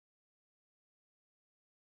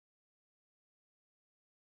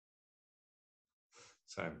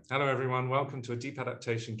So, hello everyone, welcome to a Deep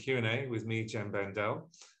Adaptation Q&A with me, Jem Bendell.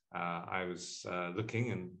 I was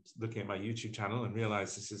looking at my YouTube channel and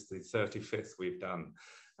realized this is the 35th we've done,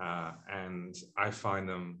 and I find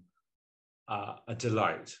them a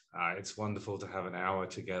delight. It's wonderful to have an hour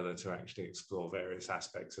together to actually explore various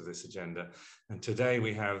aspects of this agenda. And today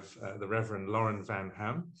we have the Reverend Lauren Van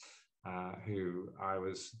Ham, who I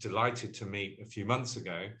was delighted to meet a few months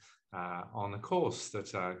ago on a course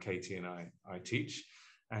that Katie and I teach,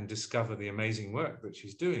 and discover the amazing work that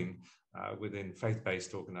she's doing within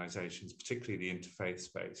faith-based organizations, particularly the interfaith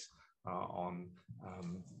space, on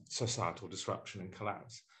societal disruption and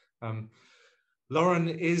collapse. Lauren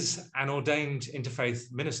is an ordained interfaith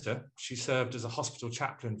minister. She served as a hospital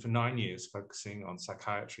chaplain for 9 years, focusing on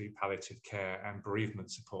psychiatry, palliative care, and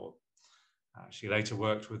bereavement support. She later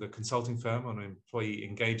worked with a consulting firm on employee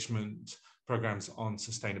engagement programs on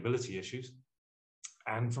sustainability issues.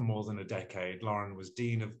 And for more than a decade, Lauren was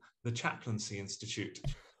Dean of the Chaplaincy Institute,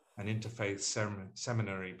 an interfaith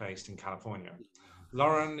seminary based in California.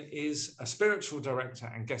 Lauren is a spiritual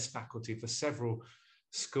director and guest faculty for several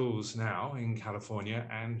schools now in California,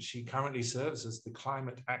 and she currently serves as the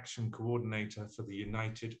Climate Action Coordinator for the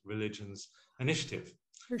United Religions Initiative,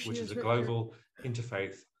 which is a global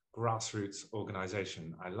interfaith grassroots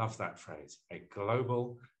organization. I love that phrase, a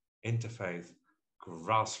global interfaith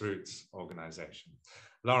grassroots organization.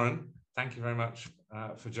 Lauren, thank you very much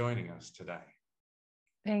for joining us today.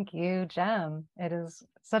 Thank you, Jem. It is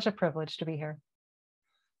such a privilege to be here.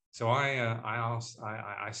 So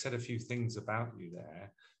I said a few things about you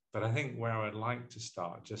there, but I think where I'd like to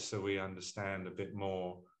start, just so we understand a bit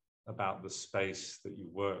more about the space that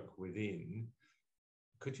you work within,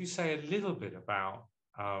 could you say a little bit about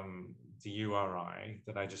the URI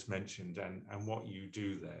that I just mentioned and what you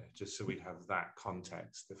do there, just so we have that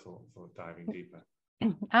context before diving deeper?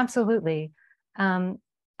 Absolutely.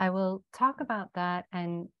 I will talk about that.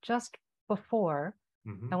 And just before,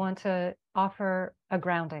 I want to offer a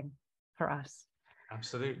grounding for us.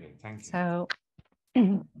 Absolutely. Thank you. So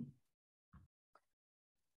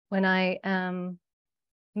when I am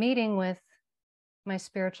meeting with my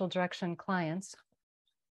spiritual direction clients,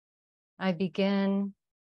 I begin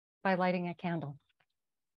by lighting a candle.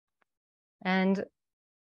 And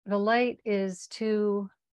the light is to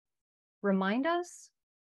remind us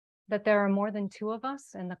that there are more than two of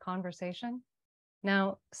us in the conversation.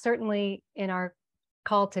 Now, certainly in our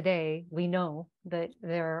call today, we know that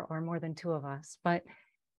there are more than two of us, but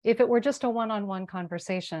if it were just a one-on-one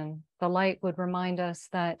conversation, the light would remind us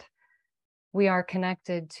that we are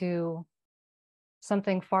connected to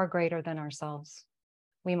something far greater than ourselves.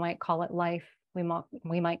 We might call it life, we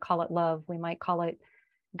might call it love, we might call it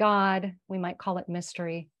God, we might call it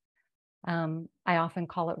mystery. I often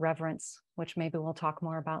call it reverence, which maybe we'll talk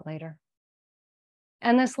more about later.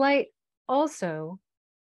 And this light also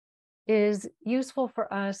is useful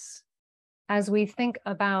for us as we think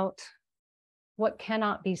about what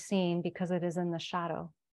cannot be seen because it is in the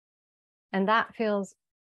shadow. And that feels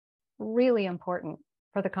really important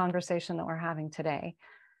for the conversation that we're having today.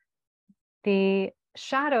 The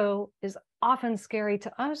shadow is often scary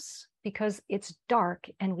to us because it's dark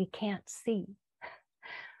and we can't see.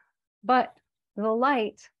 But the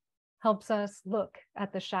light helps us look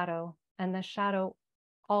at the shadow, and the shadow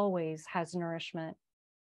always has nourishment.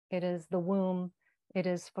 It is the womb, it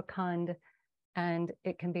is fecund, and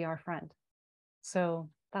it can be our friend. So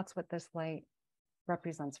that's what this light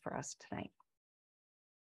represents for us tonight.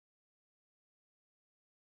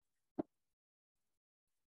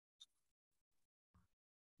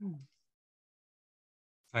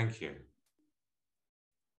 Thank you.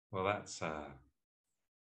 Well, that's a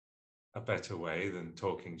better way than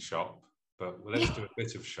talking shop, but let's do a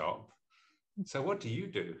bit of shop. So what do you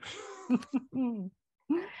do?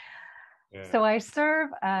 So I serve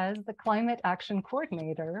as the Climate Action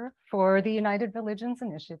Coordinator for the United Religions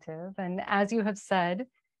Initiative. And as you have said,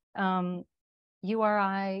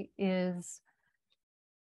 URI is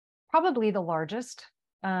probably the largest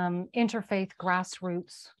interfaith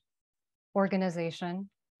grassroots organization.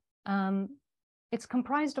 It's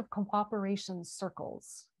comprised of cooperation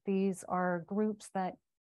circles. These are groups that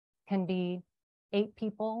can be 8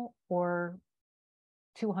 people or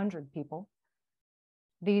 200 people.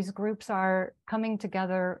 These groups are coming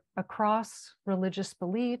together across religious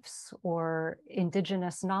beliefs or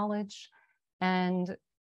indigenous knowledge and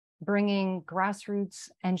bringing grassroots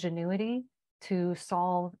ingenuity to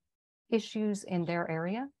solve issues in their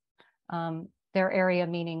area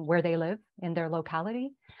meaning where they live in their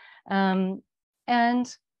locality.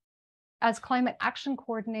 And as Climate Action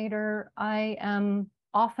Coordinator, I am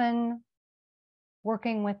often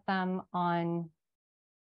working with them on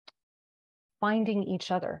finding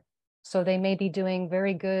each other. So they may be doing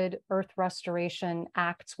very good earth restoration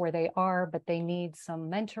acts where they are, but they need some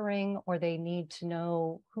mentoring, or they need to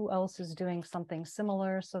know who else is doing something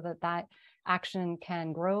similar so that that action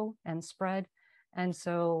can grow and spread. And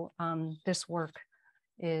so this work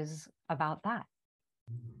is about that.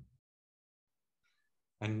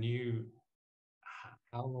 And you,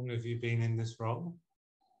 how long have you been in this role?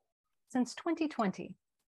 Since 2020.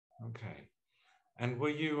 Okay. And were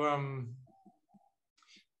you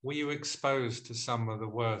exposed to some of the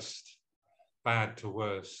worst, bad to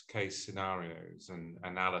worst case scenarios and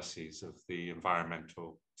analyses of the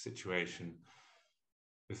environmental situation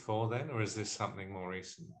before then, or is this something more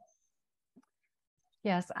recent?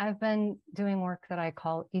 Yes, I've been doing work that I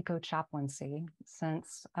call eco-chaplaincy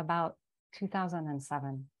since about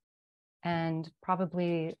 2007. And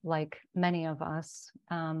probably like many of us,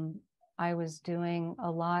 I was doing a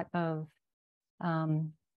lot of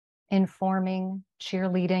informing,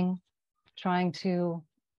 cheerleading, trying to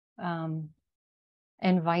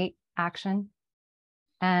invite action.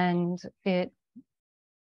 And it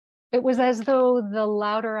was as though the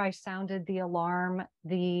louder I sounded the alarm,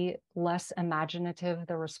 the less imaginative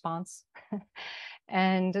the response.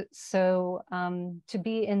 And so to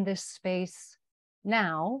be in this space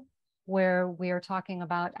now, where we are talking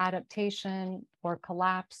about adaptation or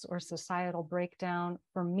collapse or societal breakdown,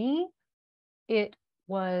 for me, it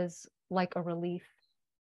was like a relief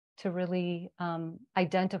to really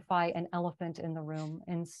identify an elephant in the room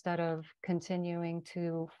instead of continuing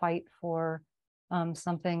to fight for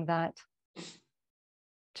something that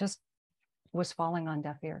just was falling on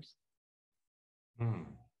deaf ears.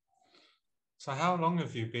 So how long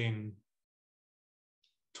have you been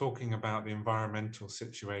talking about the environmental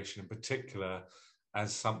situation in particular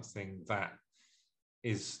as something that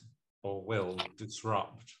is or will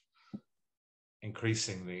disrupt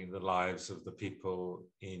increasingly the lives of the people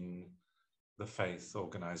in the faith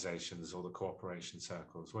organizations or the cooperation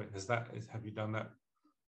circles? Have you done that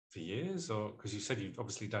for years? Or because you said you've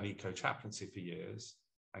obviously done eco-chaplaincy for years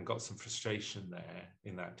and got some frustration there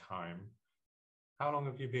in that time. How long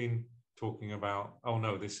have you been talking about, oh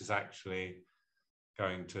no, this is actually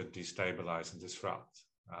going to destabilize and disrupt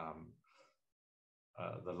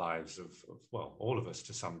the lives of, well, all of us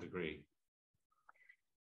to some degree?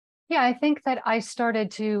 Yeah, I think that I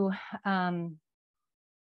started to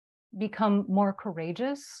become more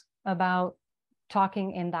courageous about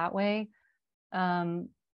talking in that way around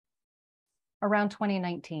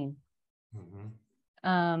 2019.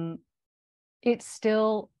 It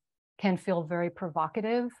still can feel very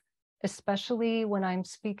provocative, especially when I'm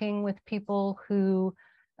speaking with people who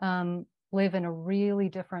live in a really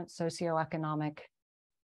different socioeconomic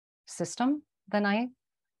system than I.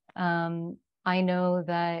 I know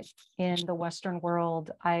that in the Western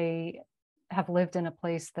world, I have lived in a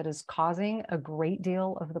place that is causing a great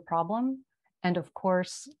deal of the problem. And of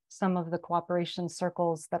course, some of the cooperation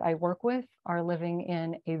circles that I work with are living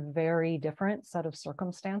in a very different set of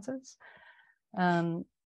circumstances. And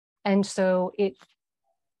so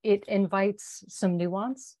it invites some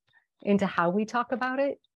nuance into how we talk about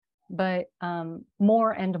it. But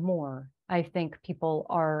more and more, I think people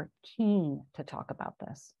are keen to talk about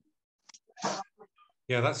this.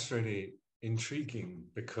 Yeah, that's really intriguing,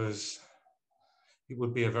 because it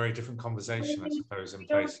would be a very different conversation, I suppose, in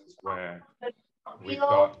places where we've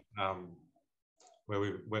got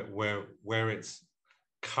where it's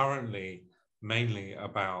currently mainly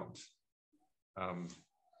about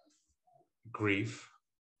grief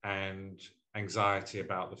and anxiety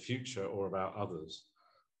about the future or about others,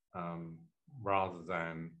 rather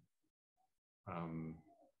than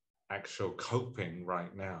actual coping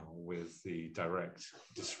right now with the direct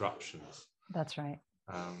disruptions. That's right.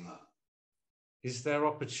 Is there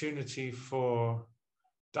opportunity for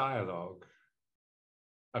dialogue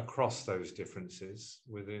across those differences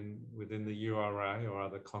within the URA or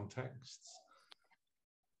other contexts?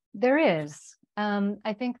 There is.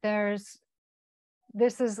 I think this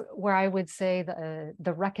is where I would say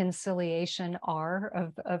the reconciliation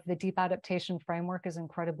R of the deep adaptation framework is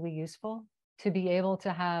incredibly useful, to be able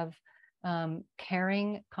to have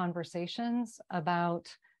caring conversations about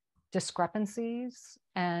discrepancies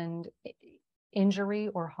and injury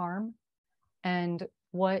or harm, and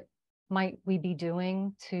what might we be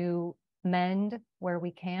doing to mend where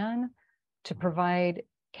we can, to provide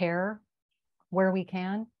care where we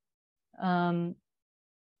can.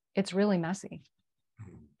 It's really messy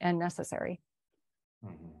and necessary.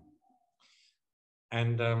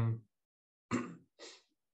 And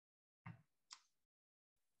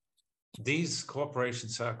these cooperation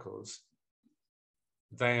circles,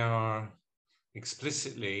 they are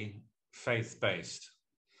explicitly faith-based.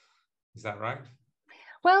 Is that right?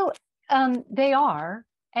 Well, they are,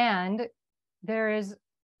 and there is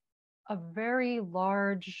a very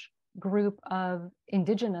large group of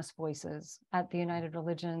indigenous voices at the United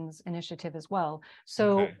Religions Initiative as well.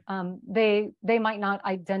 So they might not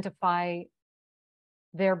identify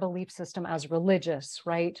their belief system as religious,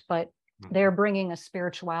 right? But they're bringing a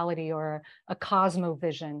spirituality or a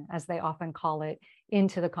cosmovision, as they often call it,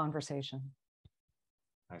 into the conversation.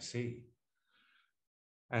 I see.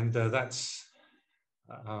 And that's,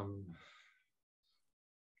 do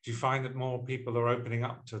you find that more people are opening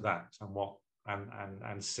up to that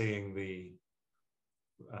and seeing the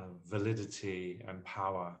validity and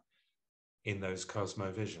power in those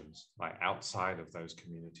cosmovisions, like outside of those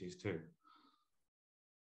communities too?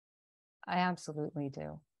 I absolutely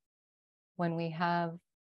do. When we have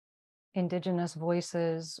indigenous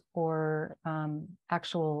voices or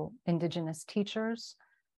actual indigenous teachers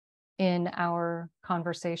in our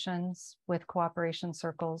conversations with cooperation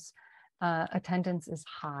circles, attendance is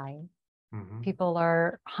high. People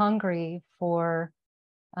are hungry for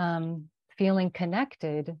feeling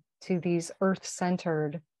connected to these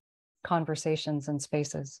earth-centered conversations and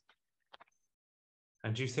spaces.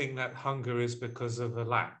 And do you think that hunger is because of a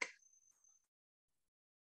lack?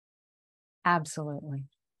 Absolutely.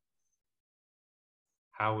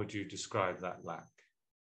 How would you describe that lack?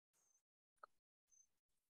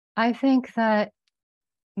 I think that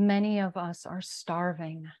many of us are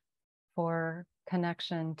starving for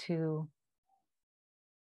connection to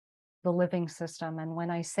the living system. And when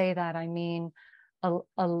I say that, I mean a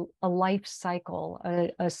life cycle,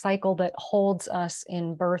 a cycle that holds us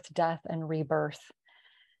in birth, death, and rebirth.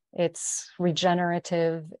 It's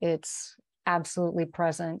regenerative. It's absolutely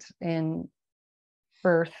present in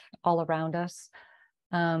birth all around us.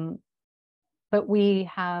 But we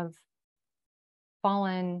have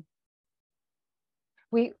fallen,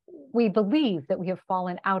 we believe that we have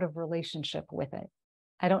fallen out of relationship with it.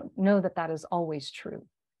 I don't know that that is always true.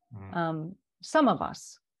 Some of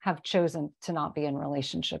us have chosen to not be in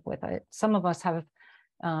relationship with it. Some of us have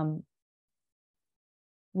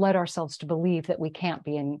led ourselves to believe that we can't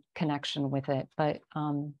be in connection with it, but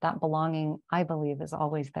that belonging, I believe, is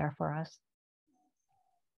always there for us.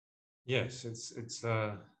 Yes, it's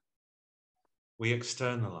we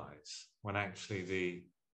externalize when actually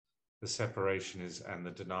the separation is and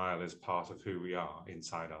the denial is part of who we are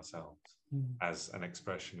inside ourselves as an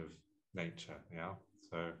expression of nature. Yeah,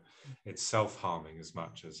 so it's self-harming as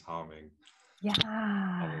much as harming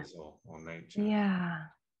others or nature. Yeah.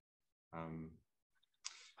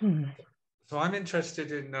 So I'm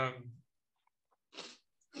interested in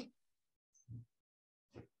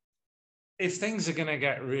if things are going to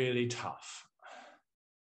get really tough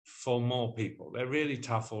for more people. They're really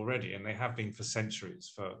tough already, and they have been for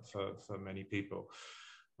centuries for many people,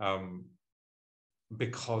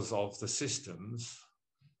 because of the systems,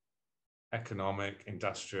 economic,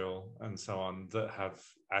 industrial, and so on, that have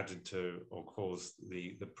added to or caused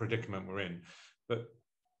the predicament we're in. But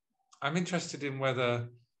I'm interested in whether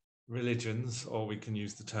religions, or we can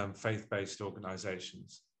use the term faith-based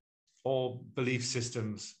organizations, or belief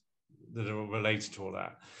systems that are related to all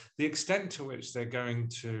that, the extent to which they're going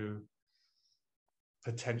to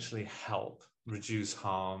potentially help reduce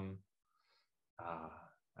harm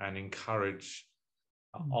and encourage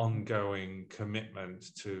ongoing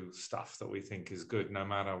commitment to stuff that we think is good, no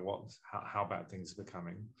matter how bad things are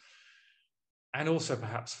becoming, and also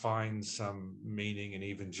perhaps find some meaning and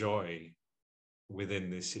even joy within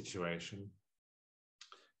this situation,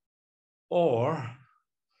 or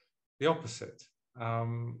the opposite.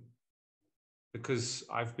 Because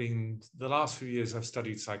the last few years I've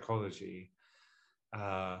studied psychology,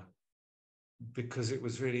 because it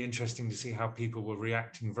was really interesting to see how people were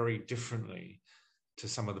reacting very differently to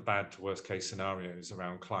some of the bad to worst case scenarios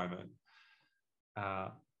around climate.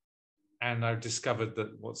 And I've discovered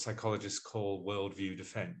that what psychologists call worldview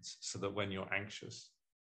defense, so that when you're anxious,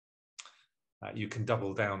 you can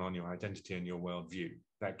double down on your identity and your worldview.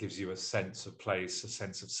 That gives you a sense of place, a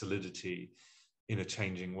sense of solidity in a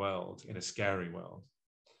changing world, in a scary world.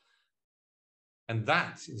 And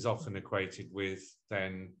that is often equated with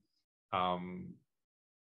then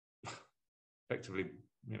effectively,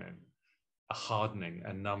 a hardening,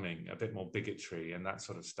 a numbing, a bit more bigotry and that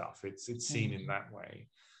sort of stuff. It's seen in that way,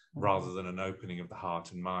 rather than an opening of the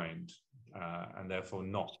heart and mind, and therefore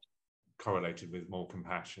not correlated with more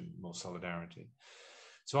compassion, more solidarity.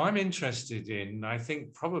 So I'm interested in, I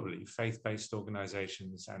think probably faith-based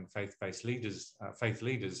organizations and faith-based leaders, faith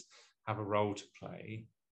leaders have a role to play.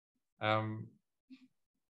 And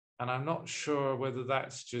I'm not sure whether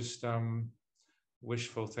that's just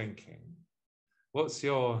wishful thinking. What's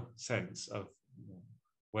your sense of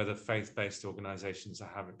whether faith-based organizations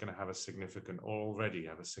are going to have a significant, or already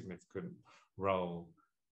have a significant role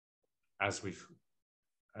as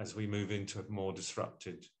we move into a more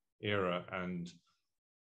disrupted era and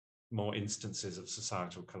more instances of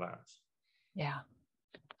societal collapse? Yeah.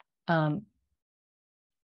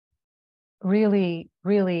 Really,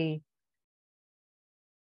 really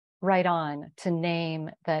right on to name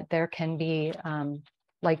that there can be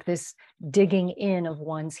like this digging in of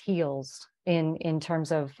one's heels in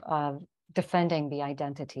terms of defending the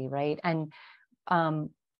identity, right? And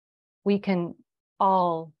we can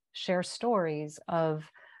all share stories of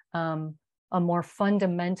a more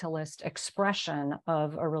fundamentalist expression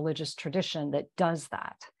of a religious tradition that does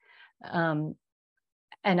that. And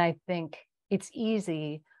I think it's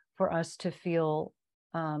easy for us to feel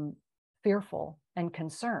fearful and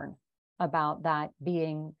concerned about that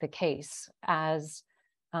being the case as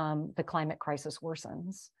the climate crisis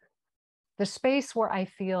worsens. The space where I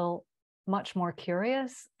feel much more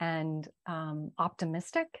curious and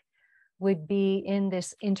optimistic would be in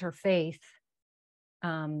this interfaith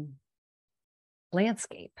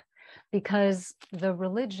landscape, because the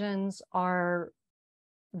religions are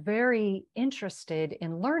very interested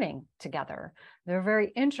in learning together. They're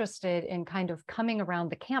very interested in kind of coming around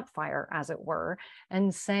the campfire, as it were,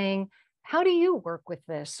 and saying, how do you work with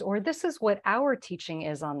this? Or this is what our teaching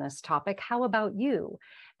is on this topic. How about you?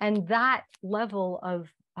 And that level of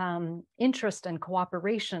interest and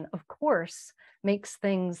cooperation, of course, makes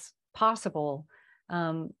things possible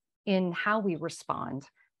in how we respond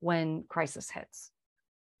when crisis hits.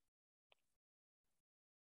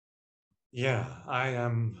 Yeah, I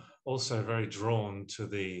am also very drawn to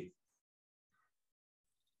the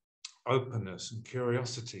openness and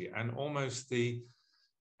curiosity, and almost the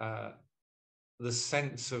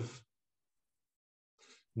sense of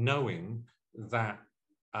knowing that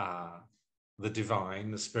the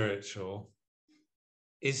divine, the spiritual,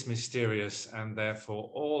 is mysterious, and therefore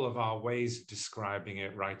all of our ways of describing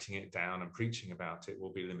it, writing it down, and preaching about it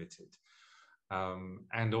will be limited.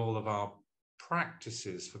 And all of our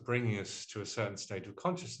practices for bringing us to a certain state of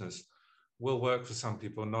consciousness will work for some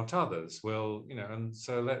people, not others. Will, you know, and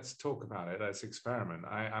so let's talk about it. Let's experiment.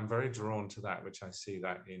 I'm very drawn to that, which I see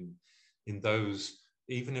that in those,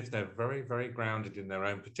 even if they're very, very grounded in their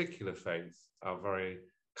own particular faith, are very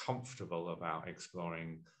comfortable about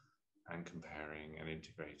exploring and comparing and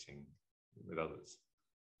integrating with others.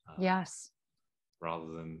 Yes. Rather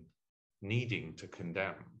than needing to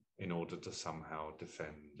condemn in order to somehow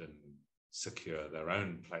defend and secure their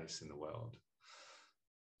own place in the world.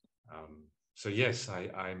 So yes,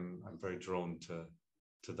 I'm very drawn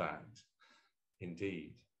to that,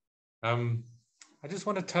 indeed. I just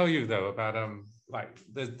want to tell you though about like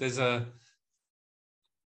there's a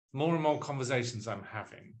more and more conversations I'm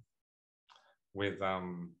having with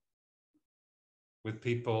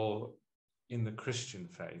people in the Christian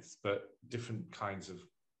faith, but different kinds of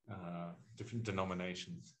different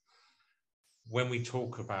denominations, when we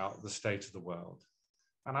talk about the state of the world.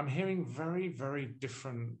 And I'm hearing very, very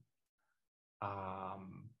different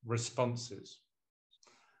responses.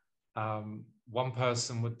 One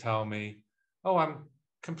person would tell me, oh, I'm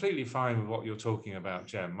completely fine with what you're talking about,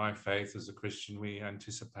 Jem. My faith as a Christian, we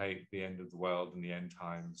anticipate the end of the world and the end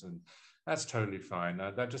times, and that's totally fine.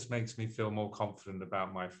 That just makes me feel more confident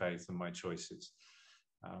about my faith and my choices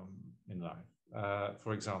in life.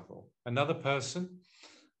 For example, another person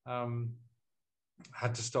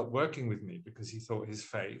had to stop working with me because he thought his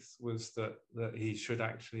faith was that he should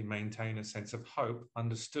actually maintain a sense of hope,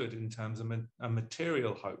 understood in terms of a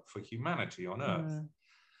material hope for humanity on earth.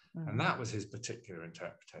 Mm-hmm. And that was his particular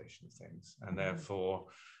interpretation of things. And therefore,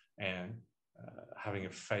 having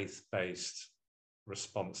a faith-based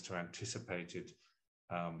response to anticipated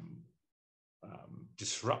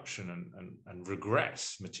disruption and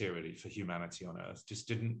regress materially for humanity on earth just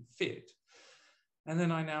didn't fit. And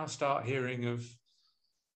then I now start hearing of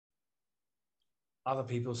other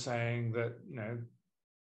people saying that, you know,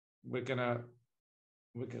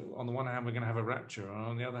 on the one hand, we're going to have a rapture, and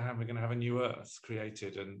on the other hand, we're going to have a new earth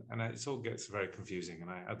created. And it all gets very confusing.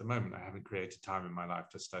 And at the moment, I haven't created time in my life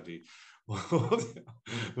to study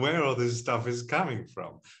where all this stuff is coming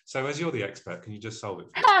from. So as you're the expert, can you just solve it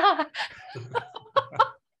for me?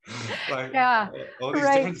 Like, yeah, all these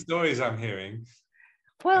different stories I'm hearing.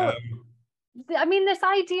 Well, I mean, this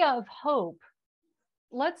idea of hope,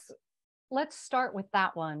 let's start with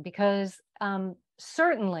that one, because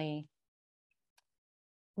certainly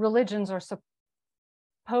religions are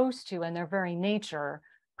supposed to, in their very nature,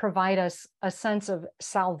 provide us a sense of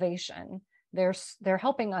salvation. They're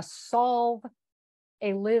helping us solve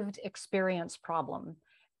a lived experience problem,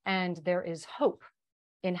 and there is hope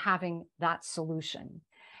in having that solution.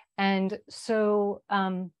 And so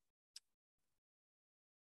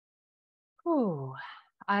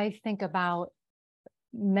I think about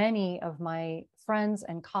many of my friends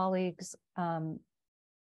and colleagues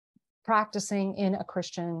practicing in a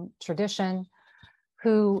Christian tradition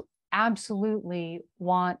who absolutely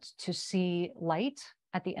want to see light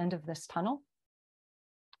at the end of this tunnel.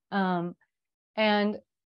 And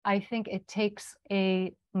I think it takes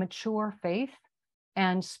a mature faith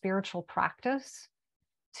and spiritual practice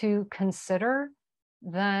to consider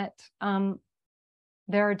that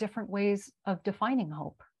there are different ways of defining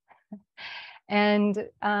hope. And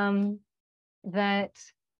that,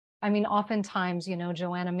 I mean, oftentimes, you know,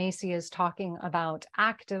 Joanna Macy is talking about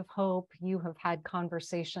active hope. You have had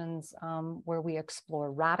conversations where we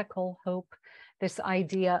explore radical hope, this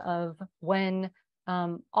idea of when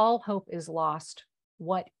all hope is lost,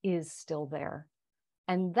 what is still there?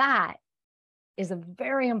 And that is a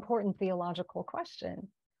very important theological question.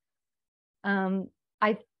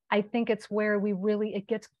 I think it's where it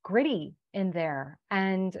gets gritty in there.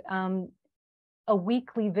 And a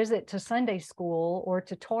weekly visit to Sunday school or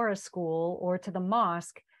to Torah school or to the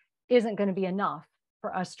mosque isn't going to be enough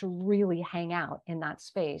for us to really hang out in that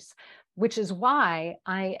space, which is why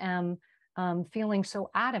I am feeling so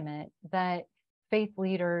adamant that faith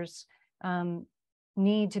leaders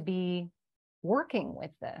need to be working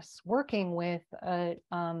with this, working with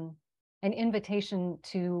an invitation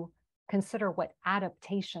to consider what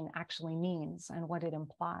adaptation actually means and what it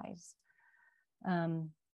implies.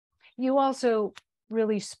 You also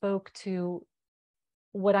really spoke to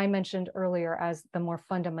what I mentioned earlier as the more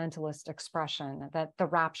fundamentalist expression that the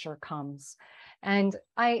rapture comes. And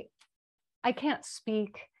I can't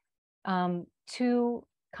speak too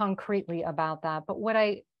concretely about that, but what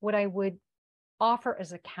I would offer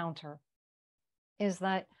as a counter is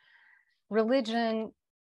that religion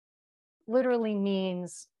literally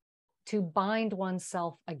means to bind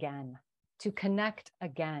oneself again, to connect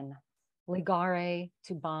again. Ligare,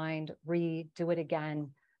 to bind, do it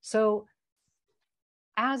again. So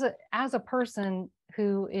as a person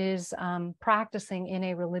who is practicing in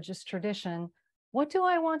a religious tradition, what do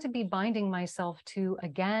I want to be binding myself to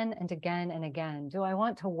again and again and again? Do I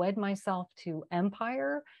want to wed myself to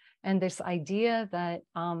empire and this idea that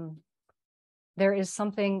there is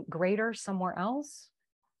something greater somewhere else?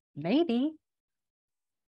 Maybe.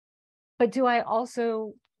 But do I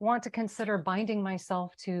also want to consider binding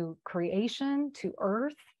myself to creation, to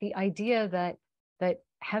earth, the idea that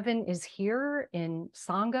heaven is here in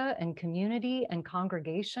Sangha and community and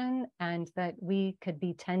congregation, and that we could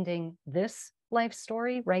be tending this life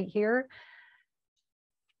story right here?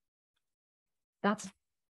 That's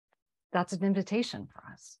an invitation for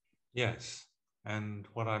us. Yes. And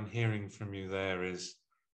what I'm hearing from you there is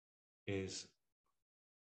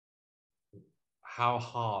how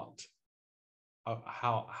heart-led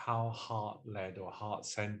or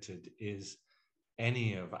heart-centered is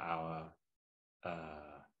any of our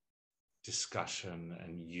discussion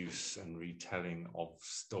and use and retelling of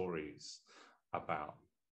stories about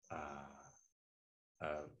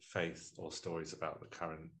faith or stories about the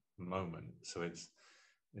current moment. So it's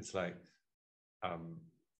like I'm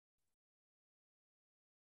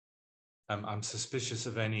suspicious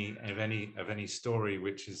of any story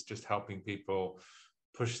which is just helping people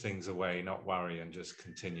push things away, not worry, and just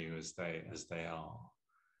continue as they are.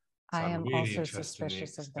 So I am really also interested in the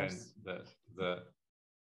suspicious of extent this. that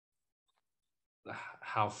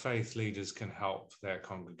how faith leaders can help their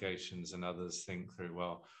congregations and others think through,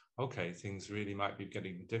 well, okay, things really might be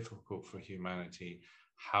getting difficult for humanity.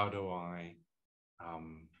 How do I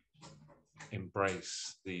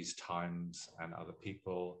embrace these times and other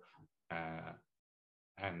people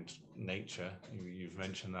and nature? You've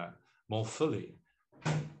mentioned that more fully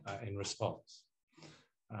in response,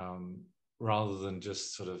 rather than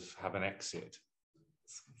just sort of have an exit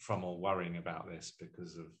from all worrying about this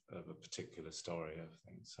because of a particular story of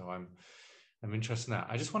things. So I'm interested in that.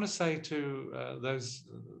 I just want to say to those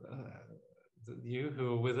you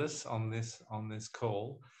who are with us on this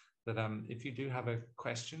call that if you do have a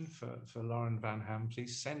question for Lauren Van Ham,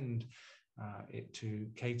 please send it to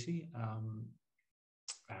Katie,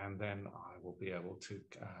 and then I will be able to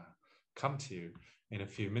come to you in a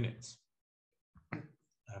few minutes.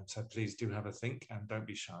 So please do have a think and don't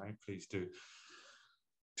be shy. Please do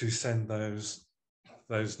send those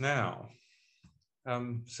now.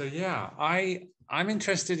 So yeah, I'm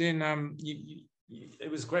interested in it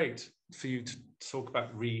was great for you to talk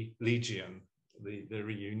about Legion, the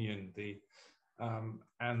reunion,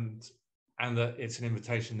 and and that it's an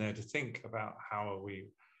invitation there to think about how are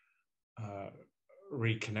we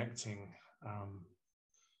reconnecting,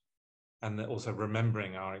 and that also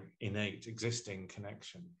remembering our innate existing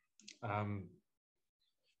connection.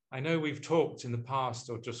 I know we've talked in the past,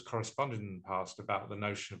 or just corresponded in the past, about the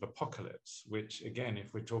notion of apocalypse, which again,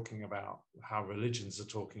 if we're talking about how religions are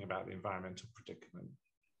talking about the environmental predicament,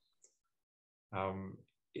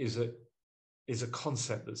 is a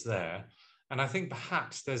concept that's there. And I think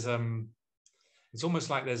perhaps there's it's almost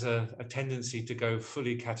like there's a tendency to go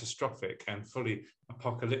fully catastrophic and fully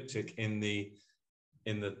apocalyptic in the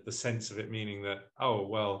sense of it, meaning that, oh,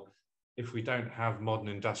 well, if we don't have modern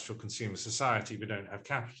industrial consumer society, we don't have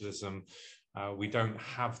capitalism, we don't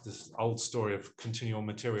have this old story of continual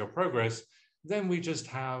material progress, then we just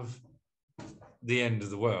have the end of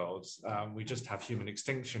the world. We just have human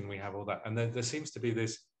extinction, we have all that. And there seems to be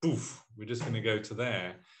this, poof, we're just going to go to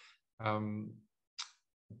there.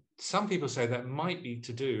 Some people say that might be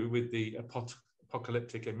to do with the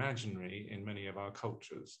apocalyptic imaginary in many of our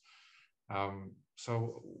cultures.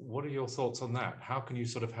 So what are your thoughts on that? How can you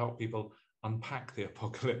sort of help people unpack the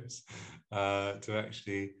apocalypse to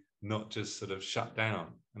actually not just sort of shut down,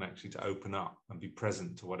 and actually to open up and be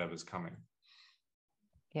present to whatever's coming?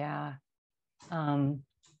 Yeah,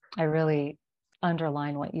 I really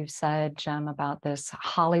underline what you've said, Jem, about this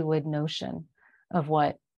Hollywood notion of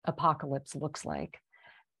what apocalypse looks like.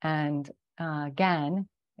 And again,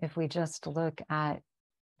 if we just look at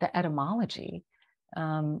the etymology,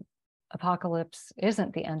 apocalypse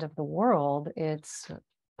isn't the end of the world, it's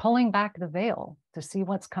pulling back the veil to see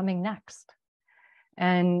what's coming next.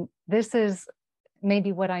 And this is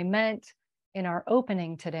maybe what I meant in our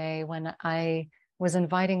opening today when I was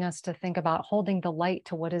inviting us to think about holding the light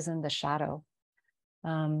to what is in the shadow.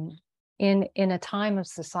 In a time of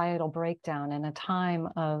societal breakdown, in a time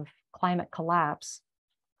of climate collapse,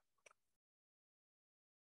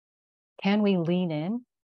 can we lean in?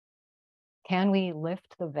 Can we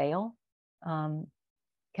lift the veil?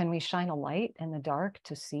 Can we shine a light in the dark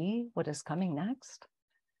to see what is coming next?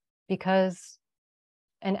 Because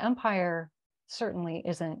an empire certainly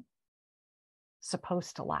isn't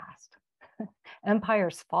supposed to last.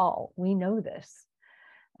 Empires fall. We know this.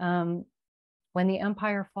 When the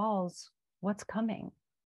empire falls, what's coming?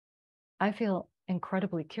 I feel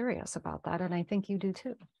incredibly curious about that, and I think you do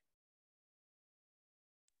too.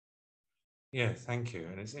 Yeah, thank you.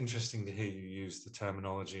 And it's interesting to hear you use the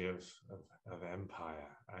terminology of empire,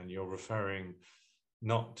 and you're referring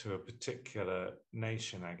not to a particular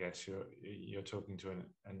nation, I guess. You're talking to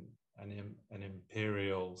an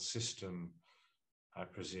imperial system, I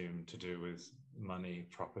presume, to do with money,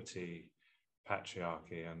 property,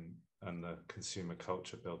 patriarchy, and the consumer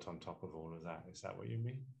culture built on top of all of that. Is that what you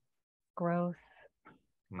mean? Growth,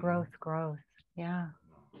 growth, growth. Yeah.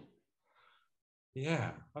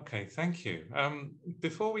 Yeah. Okay. Thank you.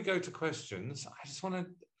 Before we go to questions, I just want to,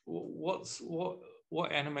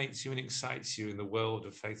 what animates you and excites you in the world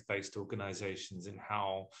of faith-based organizations, and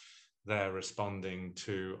how they're responding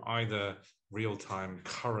to either real-time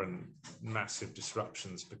current massive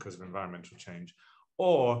disruptions because of environmental change,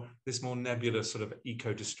 or this more nebulous sort of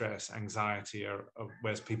eco-distress, anxiety, or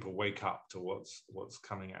whereas people wake up to what's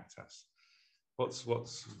coming at us.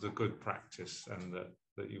 What's the good practice and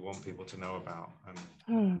that you want people to know about?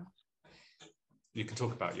 And you can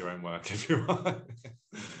talk about your own work if you want.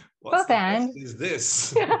 What's the best is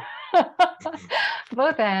this?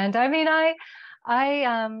 Both and. I mean, I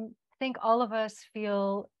think all of us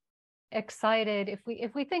feel excited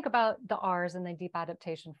if we think about the R's in the deep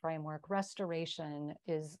adaptation framework. Restoration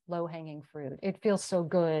is low-hanging fruit. It feels so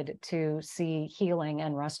good to see healing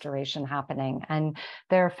and restoration happening, and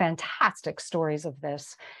there are fantastic stories of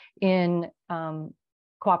this in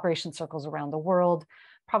cooperation circles around the world.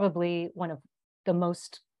 Probably one of the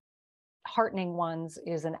most heartening ones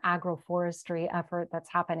is an agroforestry effort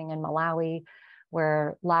that's happening in Malawi,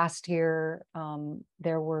 where last year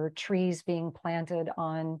there were trees being planted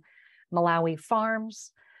on Malawi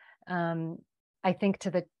farms. I think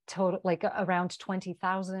to the total, like around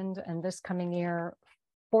 20,000, and this coming year,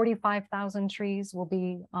 45,000 trees will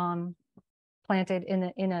be planted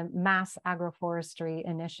in a mass agroforestry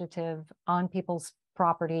initiative on people's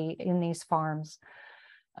property in these farms.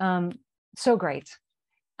 So great.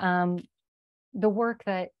 The work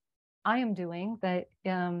that I am doing that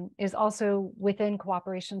is also within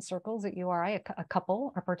cooperation circles at URI, a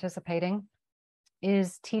couple are participating,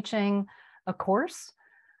 is teaching a course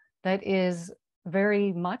that is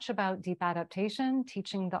very much about deep adaptation,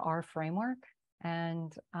 teaching the R framework.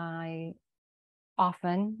 And I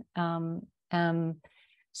often am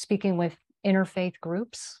speaking with interfaith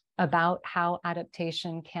groups about how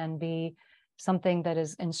adaptation can be something that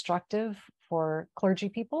is instructive for clergy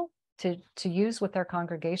people to use with their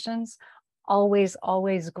congregations,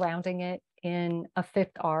 always grounding it in a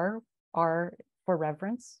fifth R for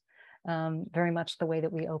reverence, very much the way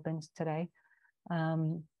that we opened today.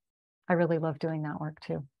 I really love doing that work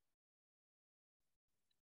too.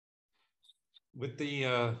 With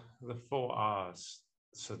the 4 R's,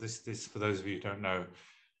 so this for those of you who don't know,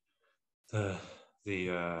 the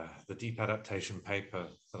deep adaptation paper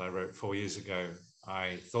that I wrote 4 years ago,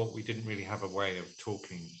 I thought we didn't really have a way of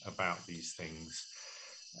talking about these things.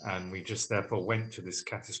 And we just therefore went to this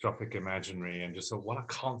catastrophic imaginary and just thought, well, I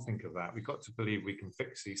can't think of that. We've got to believe we can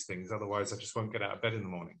fix these things. Otherwise, I just won't get out of bed in the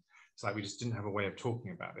morning. It's like we just didn't have a way of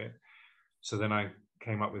talking about it. So then I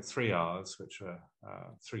came up with 3 R's, which were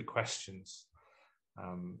 3 questions,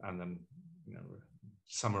 and then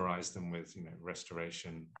summarized them with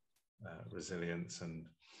restoration, resilience, and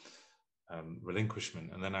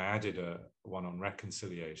relinquishment. And then I added one on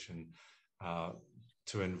reconciliation,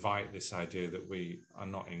 to invite this idea that we are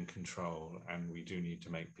not in control and we do need to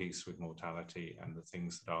make peace with mortality and the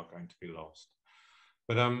things that are going to be lost.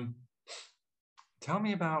 But tell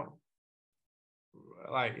me about,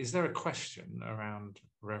 like, is there a question around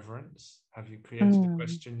reverence? Have you created a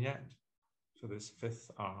question yet for this 5th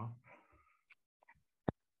R?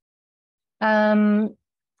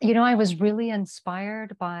 I was really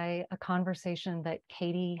inspired by a conversation that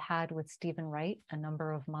Katie had with Stephen Wright a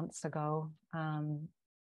number of months ago,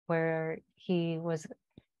 where he was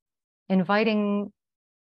inviting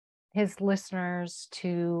his listeners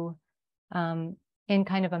to, in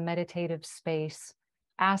kind of a meditative space,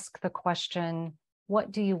 ask the question,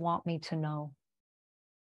 what do you want me to know?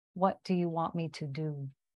 What do you want me to do?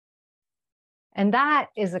 And that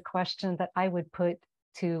is a question that I would put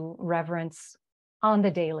to reverence on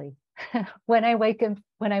the daily. When I wake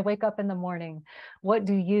up in the morning, what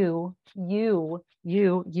do you,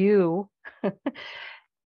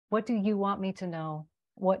 what do you want me to know?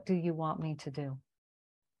 What do you want me to do?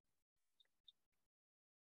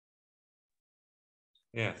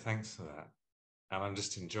 Yeah, thanks for that. And I'm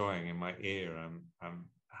just enjoying in my ear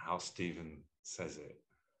how Stephen says it.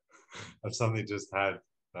 I've suddenly just had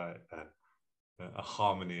a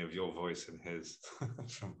harmony of your voice and his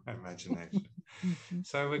from my imagination.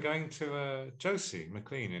 So we're going to Josie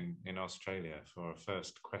McLean in Australia for a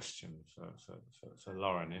first question for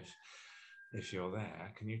Lauren. If you're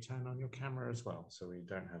there, can you turn on your camera as well so we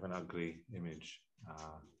don't have an ugly image?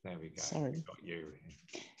 There we go. Sorry. We've got you.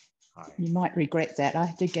 Hi. You might regret that. I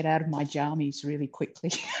had to get out of my jammies really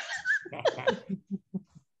quickly.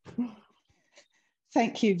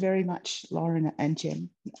 Thank you very much, Lauren and Jem.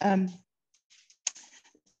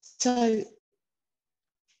 So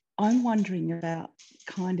I'm wondering about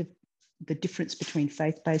kind of the difference between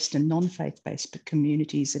faith-based and non-faith-based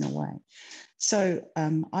communities in a way. So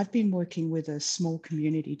I've been working with a small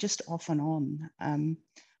community just off and on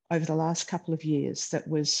over the last couple of years that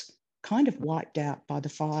was kind of wiped out by the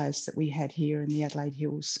fires that we had here in the Adelaide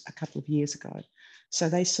Hills a couple of years ago. So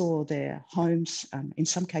they saw their homes, in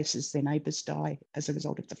some cases their neighbours die as a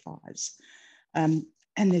result of the fires. And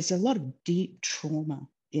there's a lot of deep trauma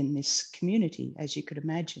in this community, as you could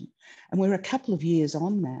imagine. And we're a couple of years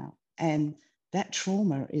on now, and that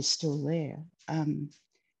trauma is still there.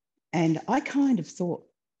 And I kind of thought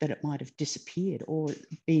that it might have disappeared or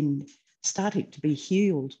been starting to be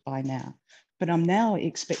healed by now, but I'm now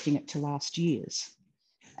expecting it to last years.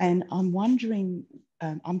 And I'm wondering,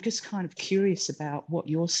 I'm just kind of curious about what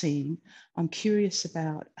you're seeing. I'm curious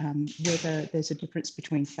about whether there's a difference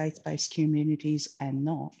between faith-based communities and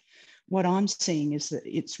not. What I'm seeing is that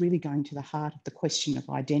it's really going to the heart of the question of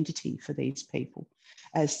identity for these people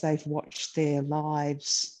as they've watched their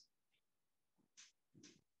lives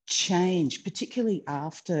change, particularly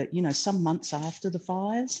after, some months after the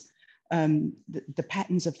fires, the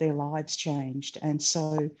patterns of their lives changed. And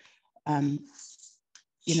so,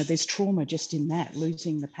 there's trauma just in that,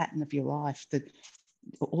 losing the pattern of your life,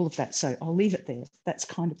 all of that. So I'll leave it there. That's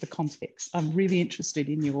kind of the context. I'm really interested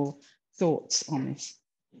in your thoughts on this.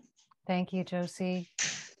 Thank you, Josie.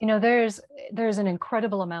 There's an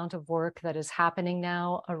incredible amount of work that is happening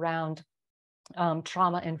now around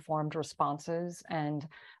trauma-informed responses and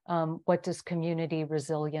what does community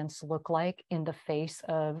resilience look like in the face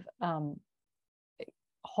of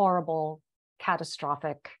horrible,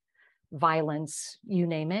 catastrophic violence, you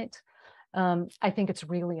name it. I think it's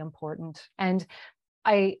really important. And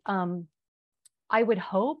I would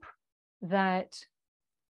hope that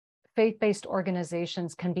faith-based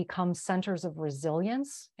organizations can become centers of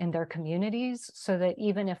resilience in their communities so that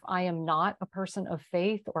even if I am not a person of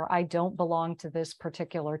faith or I don't belong to this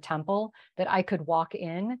particular temple, that I could walk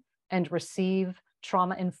in and receive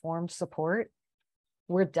trauma-informed support,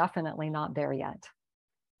 we're definitely not there yet.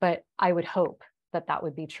 But I would hope that that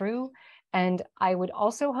would be true. And I would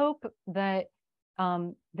also hope that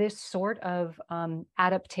this sort of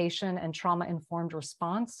adaptation and trauma-informed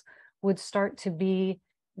response would start to be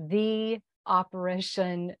the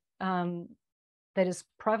operation that is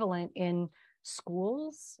prevalent in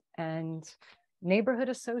schools and neighborhood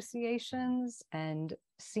associations and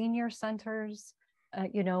senior centers.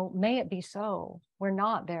 You know, may it be so. We're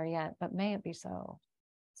not there yet, but may it be so.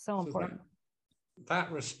 So important.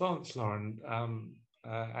 That response, Lauren,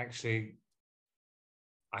 actually,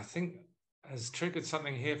 I think has triggered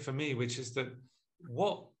something here for me, which is that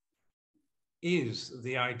what is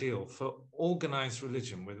the ideal for organized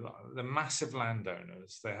religion with the massive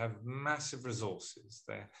landowners? They have massive resources.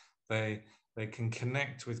 They can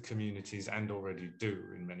connect with communities and already do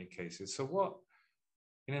in many cases. So what,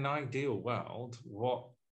 in an ideal world, what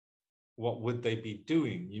would they be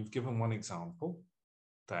doing? You've given one example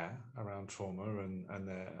there around trauma and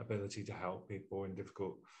their ability to help people in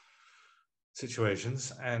difficult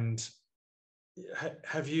situations. And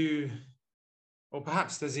have you, or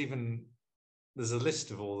perhaps there's a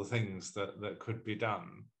list of all the things that could be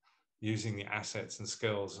done using the assets and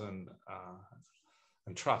skills and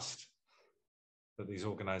trust that these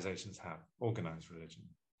organizations have, organized religion.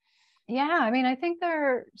 Yeah, I mean, I think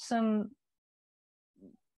there are some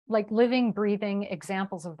like living, breathing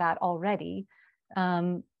examples of that already.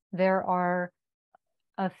 There are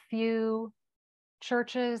a few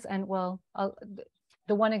churches, and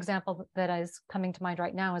the one example that is coming to mind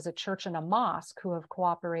right now is a church and a mosque who have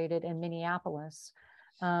cooperated in Minneapolis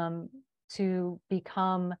to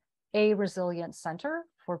become a resilient center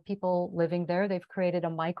for people living there. They've created a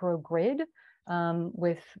microgrid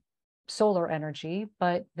with solar energy,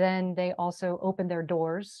 but then they also open their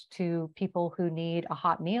doors to people who need a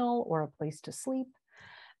hot meal or a place to sleep.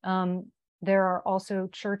 There are also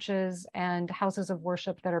churches and houses of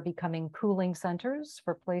worship that are becoming cooling centers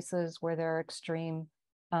for places where there are extreme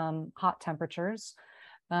hot temperatures.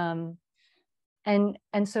 And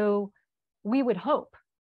so we would hope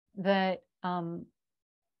that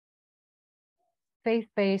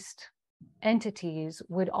faith-based entities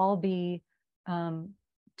would all be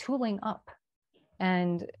tooling up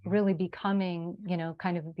and really becoming, you know,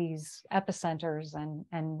 kind of these epicenters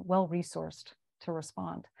and well-resourced to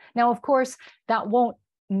respond. Now, of course, that won't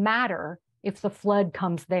matter if the flood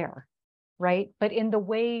comes there, right? But in the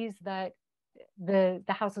ways that the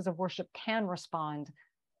houses of worship can respond,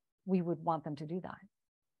 we would want them to do that.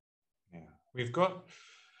 Yeah, we've got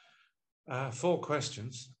 4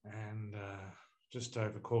 questions and just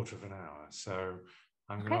over a quarter of an hour. So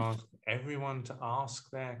I'm going to ask everyone to ask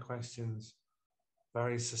their questions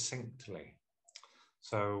very succinctly.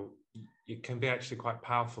 So it can be actually quite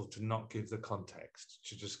powerful to not give the context,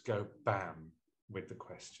 to just go bam with the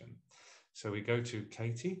question. So we go to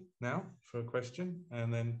Katie now for a question,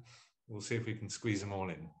 and then we'll see if we can squeeze them all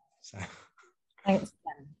in. So. Thanks,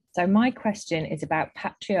 Jen. So my question is about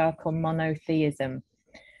patriarchal monotheism.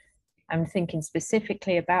 I'm thinking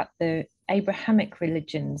specifically about the Abrahamic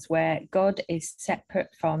religions where God is separate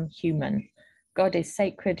from human. God is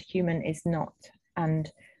sacred, human is not. And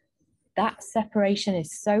that separation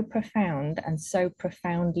is so profound and so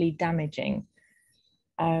profoundly damaging.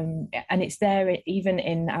 And it's there even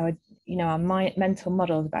in our, you know, our mental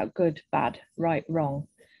models about good, bad, right, wrong.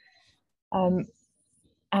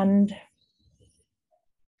 And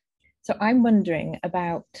so I'm wondering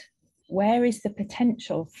about where is the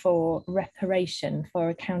potential for reparation, for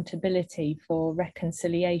accountability, for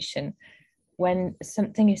reconciliation, when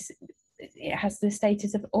something it has the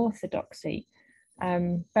status of orthodoxy,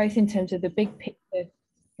 both in terms of the big picture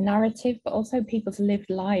narrative, but also people's lived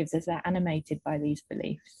lives as they're animated by these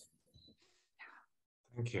beliefs.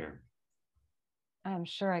 Thank you. I'm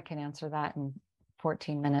sure I can answer that in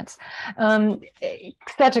 14 minutes.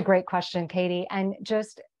 Such a great question, Katie. And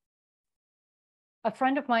just a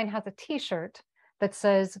friend of mine has a t-shirt that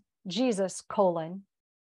says Jesus :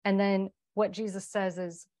 and then what Jesus says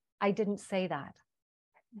is, I didn't say that.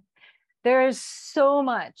 There is so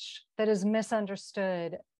much that is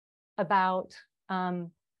misunderstood about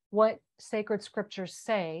what sacred scriptures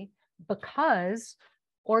say because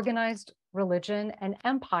organized religion and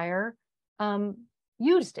empire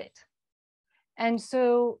used it. And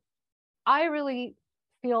so I really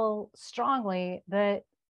feel strongly that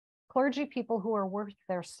clergy people who are worth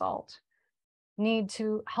their salt need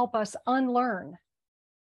to help us unlearn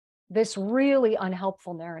this really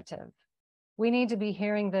unhelpful narrative. We need to be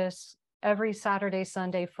hearing this every Saturday,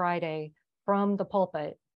 Sunday, Friday from the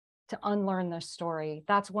pulpit to unlearn this story.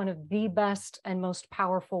 That's one of the best and most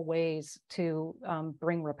powerful ways to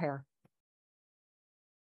bring repair.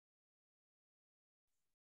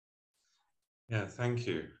 Yeah, thank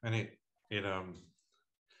you. And I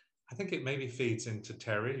think it maybe feeds into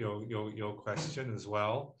Terry, your question as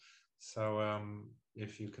well. So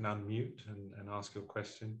if you can unmute and ask your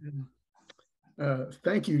question.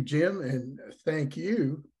 Thank you, Jim, and thank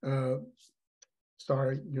you,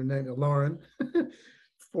 sorry, your name is Lauren,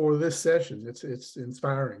 for this session. It's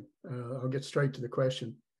inspiring. I'll get straight to the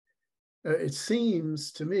question. It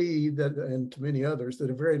seems to me that, and to many others, that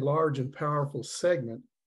a very large and powerful segment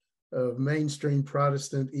of mainstream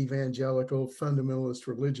Protestant, evangelical, fundamentalist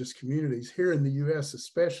religious communities here in the US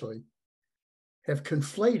especially have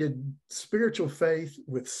conflated spiritual faith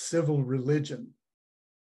with civil religion,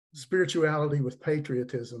 spirituality with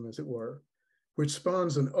patriotism, as it were, which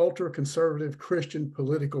spawns an ultra-conservative Christian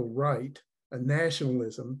political right, a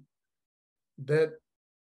nationalism that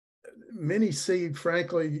many see,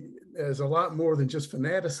 frankly, as a lot more than just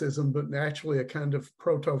fanaticism, but actually a kind of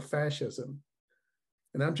proto-fascism.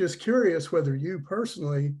 And I'm just curious whether you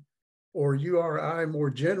personally, or you or I more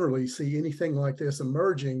generally, see anything like this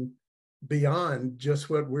emerging beyond just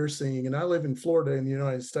what we're seeing. And I live in Florida in the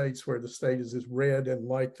United States, where the state is as red and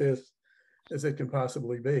like this as it can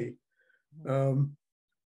possibly be.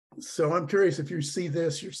 So I'm curious if you see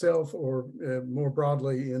this yourself or more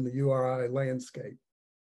broadly in the URI landscape.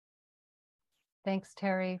 Thanks,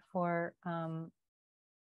 Terry, for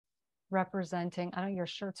representing, I know your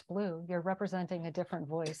shirt's blue, you're representing a different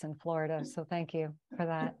voice in Florida, so thank you for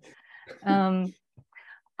that.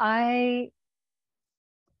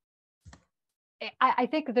 I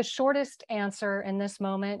think the shortest answer in this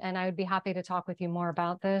moment, and I would be happy to talk with you more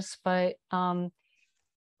about this, but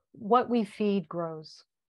what we feed grows.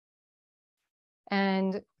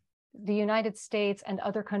 And the United States and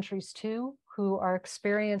other countries too, who are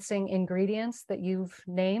experiencing ingredients that you've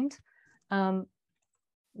named,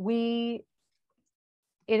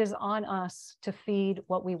 it is on us to feed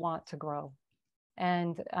what we want to grow.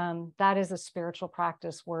 And that is a spiritual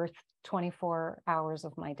practice worth 24 hours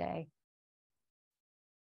of my day.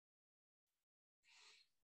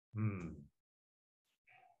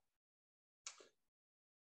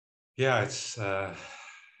 Yeah, it's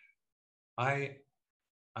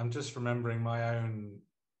I'm just remembering my own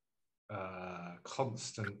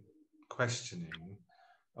constant questioning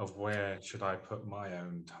of where should I put my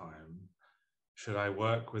own time? Should I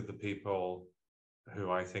work with the people who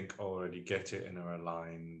I think already get it and are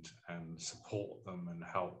aligned, and support them and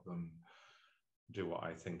help them do what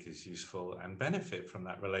I think is useful and benefit from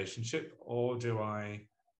that relationship? Or do I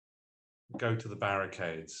go to the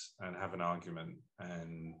barricades and have an argument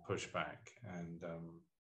and push back? And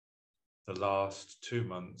the last 2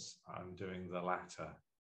 months, I'm doing the latter.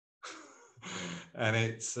 And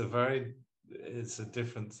it's a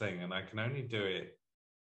different thing, and I can only do it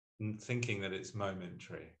thinking that it's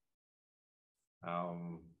momentary.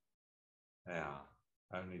 Yeah,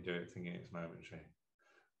 I only do it thinking it's momentary.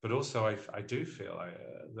 But also I do feel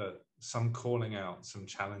that some calling out, some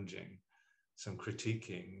challenging, some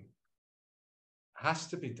critiquing has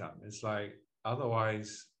to be done. It's like,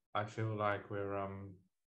 otherwise I feel like we're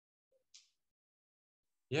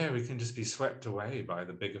we can just be swept away by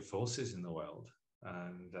the bigger forces in the world.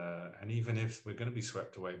 And even if we're going to be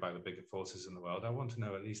swept away by the bigger forces in the world, I want to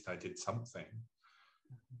know at least I did something,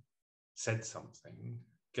 said something,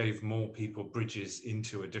 gave more people bridges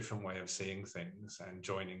into a different way of seeing things and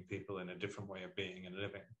joining people in a different way of being and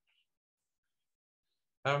living.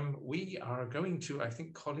 We are going to, I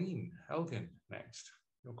think, Colleen Elgin next.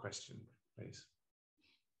 Your question, please.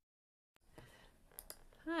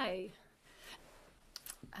 Hi.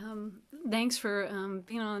 Thanks for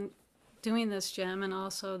doing this, Jem, and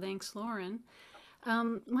also thanks, Lauren.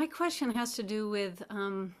 My question has to do with,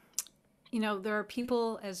 there are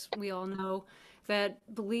people, as we all know, that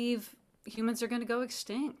believe humans are going to go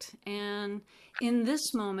extinct. And in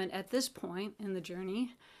this moment, at this point in the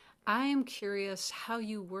journey, I am curious how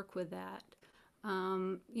you work with that.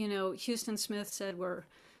 Houston Smith said we're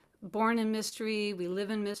born in mystery, we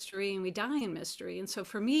live in mystery, and we die in mystery. And so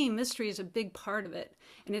for me, mystery is a big part of it.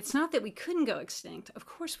 And it's not that we couldn't go extinct. Of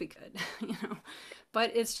course we could,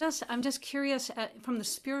 but it's just, I'm just curious from the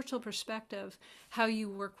spiritual perspective, how you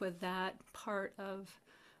work with that part of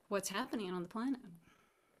what's happening on the planet.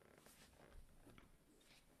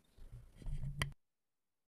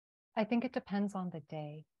 I think it depends on the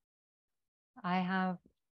day. I have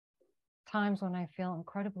times when I feel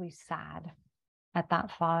incredibly sad at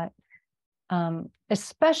that thought,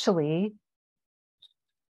 especially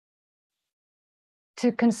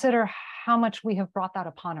to consider how much we have brought that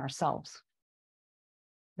upon ourselves,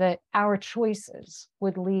 that our choices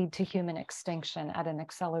would lead to human extinction at an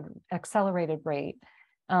accelerated rate,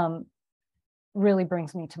 really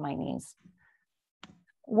brings me to my knees.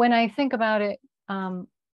 When I think about it from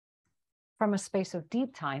a space of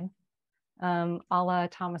deep time, a la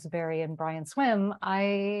Thomas Berry and Brian Swim,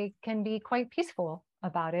 I can be quite peaceful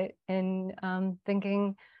about it in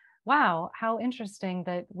thinking, wow, how interesting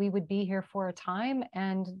that we would be here for a time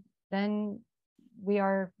and then we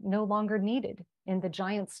are no longer needed in the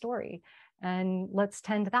giant story. And let's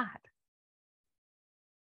tend that.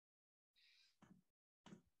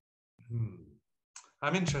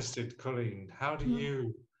 I'm interested, Colleen, how do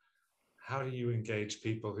you engage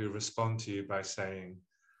people who respond to you by saying,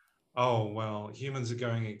 oh, well, humans are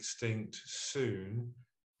going extinct soon,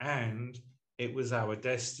 and it was our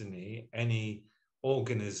destiny, any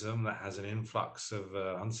organism that has an influx of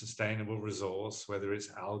unsustainable resource, whether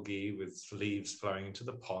it's algae with leaves flowing into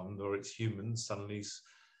the pond, or it's humans suddenly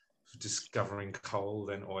discovering coal,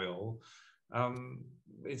 then oil.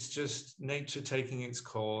 It's just nature taking its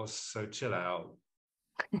course, so chill out.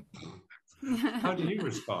 How do you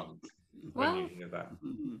respond when you hear that?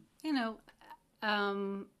 You know,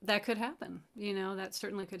 that could happen. You know, that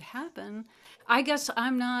certainly could happen. I guess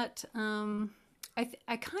I'm not, I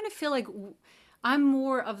kind of feel like I'm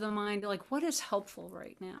more of the mind, like, what is helpful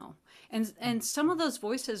right now? And some of those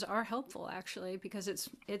voices are helpful, actually, because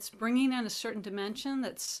it's bringing in a certain dimension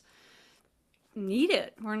that's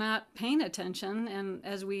needed. We're not paying attention. And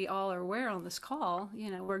as we all are aware on this call, you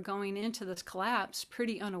know, we're going into this collapse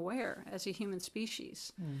pretty unaware as a human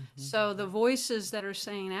species. Mm-hmm. So the voices that are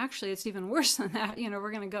saying, actually, it's even worse than that, you know,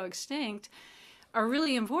 we're going to go extinct, are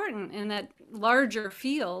really important in that larger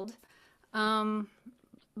field.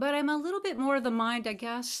 But I'm a little bit more of the mind, I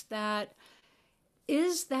guess, that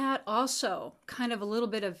is that also kind of a little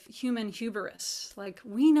bit of human hubris? Like,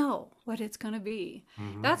 we know what it's going to be.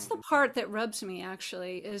 Mm-hmm. That's the part that rubs me,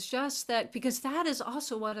 actually, is just that, because that is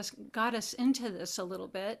also what has got us into this a little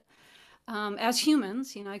bit. As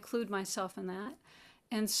humans, you know, I include myself in that.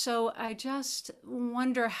 And so I just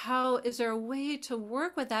wonder, how is there a way to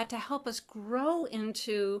work with that to help us grow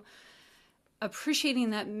into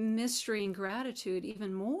appreciating that mystery and gratitude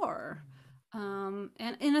even more?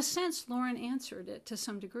 And in a sense, Lauren answered it to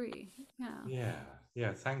some degree.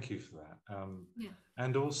 Yeah. Thank you for that.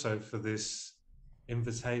 And also for this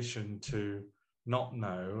invitation to not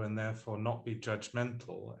know and therefore not be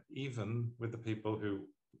judgmental, even with the people who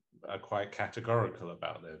are quite categorical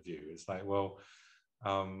about their view. It's like, well,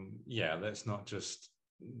 let's not just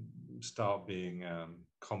start being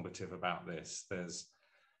combative about this.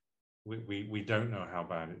 We don't know how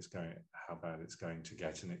bad it's going to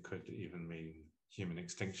get, and it could even mean human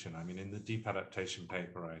extinction. I mean, in the deep adaptation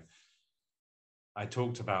paper, I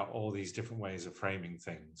talked about all these different ways of framing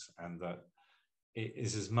things, and that it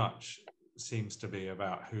is as much seems to be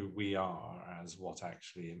about who we are as what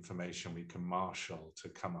actually information we can marshal to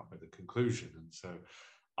come up with a conclusion. And so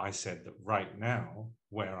I said that right now,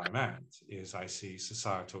 where I'm at is I see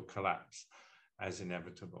societal collapse as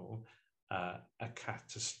inevitable, a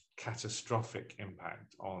catastrophic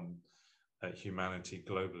impact on humanity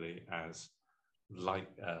globally as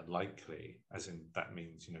likely, as in that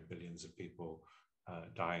means, you know, billions of people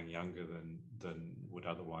dying younger than would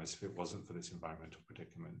otherwise if it wasn't for this environmental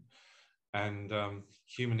predicament, and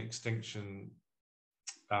human extinction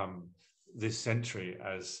this century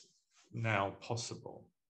as now possible.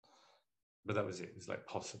 But that was it. It's like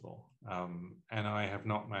possible, and I have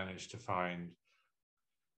not managed to find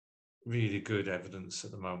really good evidence at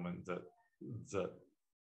the moment that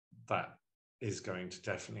is going to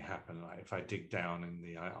definitely happen. Like, if I dig down in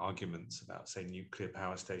the arguments about, say, nuclear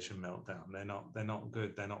power station meltdown, they're not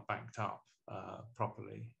good. They're not backed up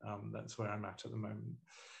properly. That's where I'm at the moment.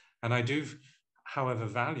 And I do, however,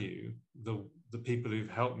 value the people who've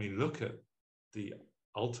helped me look at the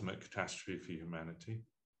ultimate catastrophe for humanity.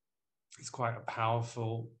 It's quite a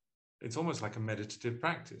powerful, it's almost like a meditative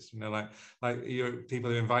practice, you know, like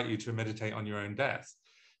people who invite you to meditate on your own death.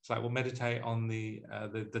 It's like, well, meditate on the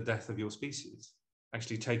death of your species.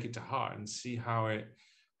 Actually take it to heart and see how it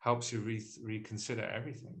helps you reconsider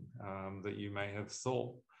everything that you may have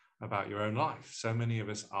thought about your own life. So many of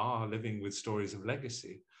us are living with stories of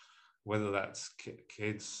legacy, whether that's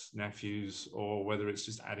kids, nephews, or whether it's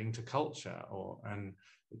just adding to culture, and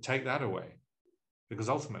take that away. Because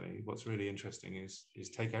ultimately, what's really interesting is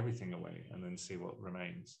take everything away and then see what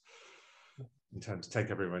remains. Take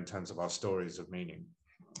everyone in terms of our stories of meaning.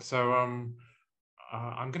 So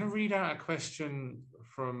I'm going to read out a question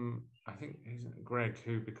from, I think, Greg,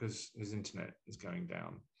 who, because his internet is going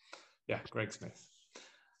down. Yeah, Greg Smith.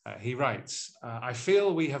 He writes, I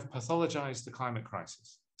feel we have pathologized the climate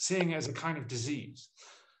crisis, seeing it as a kind of disease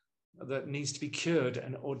that needs to be cured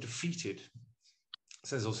and or defeated.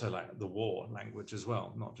 So there's also like the war language as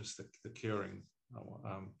well, not just the curing.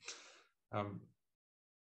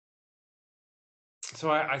 So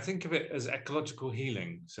I think of it as ecological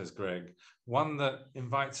healing, says Greg, one that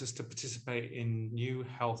invites us to participate in new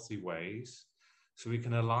healthy ways so we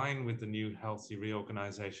can align with the new healthy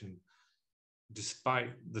reorganization, despite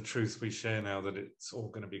the truth we share now that it's all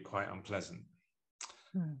going to be quite unpleasant.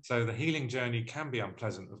 So the healing journey can be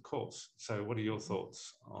unpleasant, of course. So what are your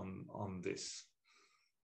thoughts on this,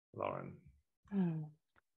 Lauren?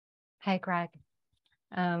 Hey, Greg.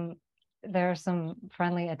 There are some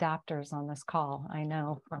friendly adapters on this call, I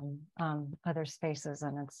know, from other spaces,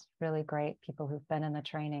 and it's really great, people who've been in the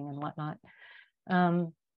training and whatnot.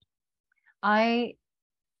 I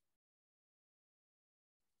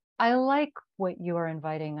like what you are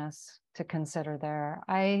inviting us to consider there.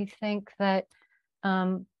 I think that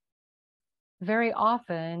very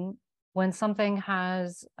often when something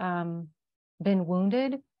has been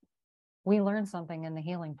wounded, we learn something in the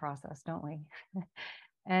healing process, don't we?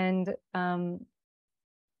 And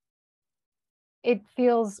it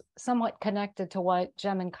feels somewhat connected to what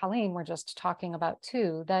Jem and Colleen were just talking about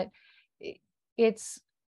too, that it's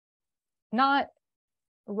not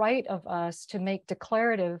right of us to make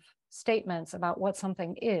declarative statements about what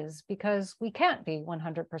something is, because we can't be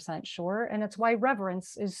 100% sure. And it's why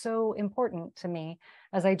reverence is so important to me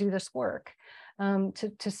as I do this work.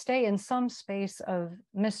 To stay in some space of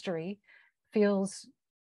mystery feels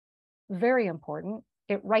very important.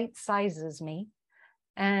 It right sizes me.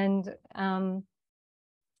 And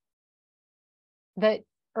that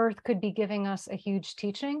Earth could be giving us a huge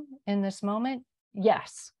teaching in this moment.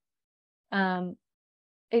 Yes.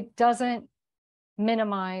 It doesn't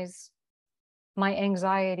minimize my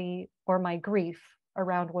anxiety or my grief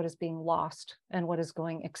around what is being lost and what is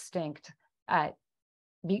going extinct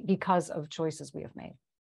because of choices we have made.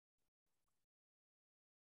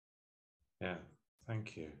 Yeah,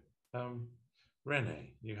 thank you.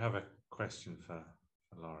 Renee, you have a question for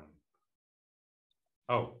Lauren.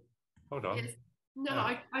 Oh, hold on. Yes. No,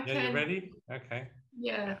 I yeah, can. You ready? Okay.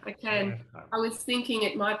 Yeah, I can. I was thinking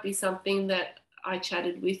it might be something that I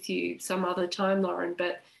chatted with you some other time, Lauren,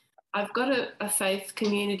 but I've got a faith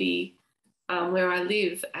community where I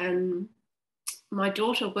live, and my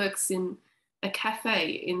daughter works in a cafe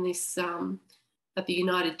in this at the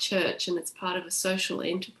United Church, and it's part of a social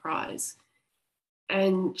enterprise.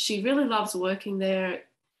 And she really loves working there.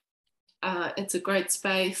 It's a great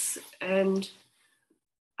space, and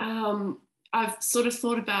I've sort of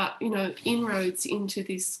thought about, inroads into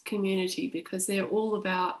this community, because they're all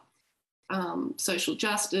about social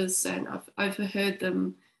justice, and I've overheard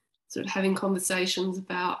them sort of having conversations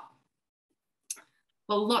about,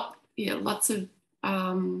 lots of,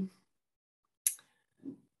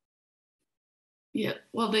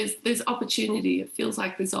 there's opportunity. It feels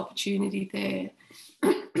like there's opportunity there.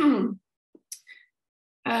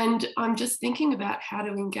 And I'm just thinking about how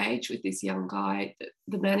to engage with this young guy,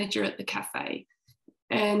 the manager at the cafe,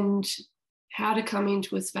 and how to come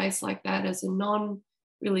into a space like that as a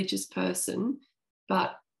non-religious person,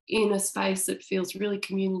 but in a space that feels really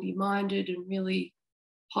community-minded and really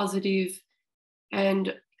positive.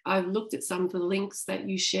 And I've looked at some of the links that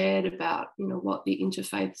you shared about, what the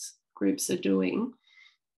interfaith groups are doing.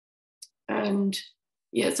 And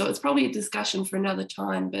so it's probably a discussion for another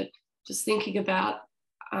time, but just thinking about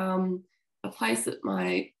a place that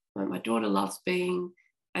my daughter loves being,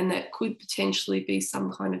 and that could potentially be some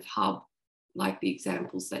kind of hub, like the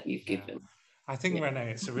examples that you've given. I think,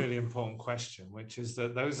 Renee, it's a really important question, which is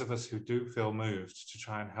that those of us who do feel moved to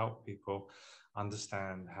try and help people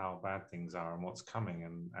understand how bad things are and what's coming,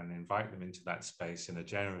 and invite them into that space in a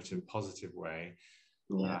generative, positive way,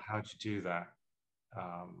 how do you do that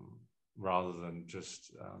rather than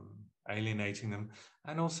just alienating them?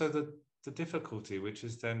 And also the difficulty, which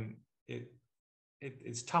is then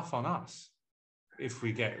it's tough on us if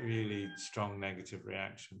we get really strong negative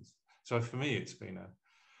reactions. So for me, it's been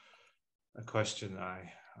a question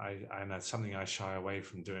and that's something I shy away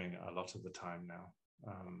from doing a lot of the time now.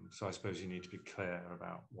 So I suppose you need to be clear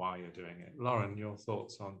about why you're doing it. Lauren, your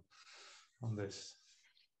thoughts on this?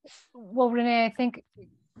 Well, Renee, I think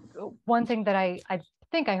one thing that I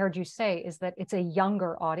think I heard you say is that it's a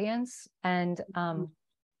younger audience, and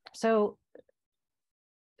so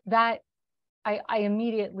that I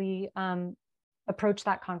immediately approach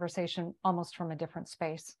that conversation almost from a different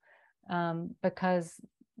space, because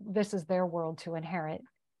this is their world to inherit.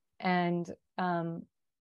 And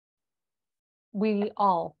we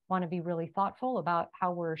all want to be really thoughtful about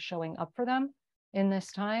how we're showing up for them in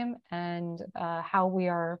this time, and how we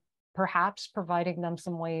are perhaps providing them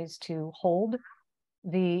some ways to hold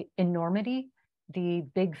the enormity, the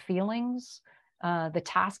big feelings, the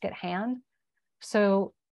task at hand.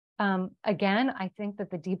 So again, I think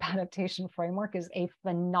that the deep adaptation framework is a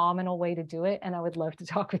phenomenal way to do it. And I would love to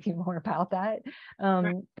talk with you more about that.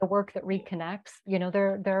 The work that reconnects, you know,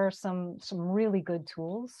 there are some really good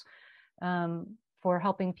tools for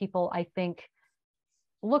helping people, I think,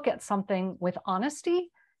 look at something with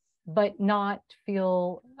honesty, but not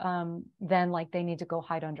feel then like they need to go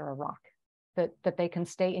hide under a rock, that they can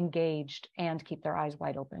stay engaged and keep their eyes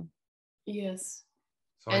wide open. Yes.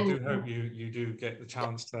 So I do hope you do get the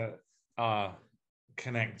chance to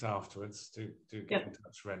connect afterwards. Do get in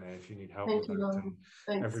touch, Renee, if you need help with that.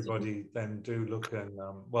 And everybody then do look, and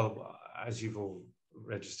well, as you've all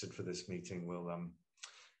registered for this meeting,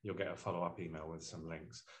 you'll get a follow-up email with some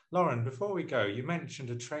links. Lauren, before we go, you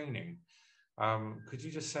mentioned a training. Could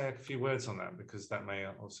you just say a few words on that, because that may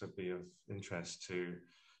also be of interest to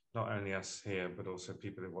not only us here, but also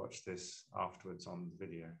people who watch this afterwards on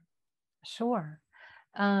video? Sure.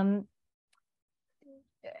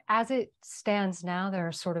 As it stands now, there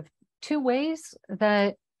are sort of two ways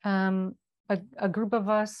that a group of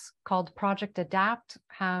us called Project Adapt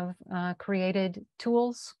have created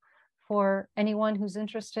tools for anyone who's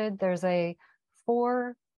interested. There's a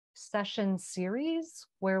 4-session series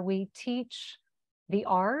where we teach the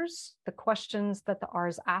R's, the questions that the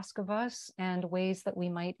R's ask of us, and ways that we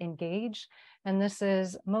might engage. And this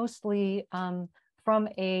is mostly from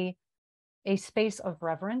a space of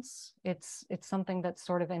reverence. It's something that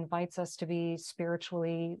sort of invites us to be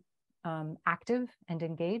spiritually active and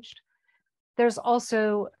engaged. There's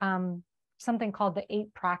also something called the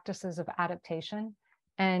 8 practices of adaptation.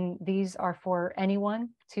 And these are for anyone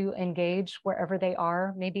to engage wherever they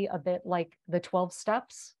are, maybe a bit like the 12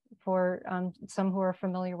 steps for some who are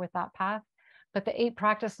familiar with that path. But the 8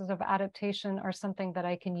 practices of adaptation are something that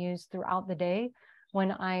I can use throughout the day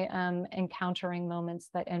when I am encountering moments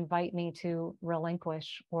that invite me to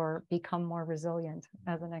relinquish or become more resilient,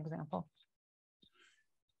 as an example.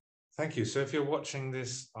 Thank you. So if you're watching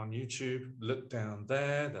this on YouTube, look down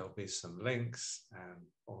there. There'll be some links, and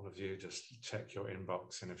all of you just check your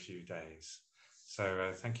inbox in a few days.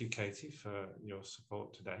 So thank you, Katie, for your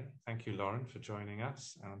support today. Thank you, Lauren, for joining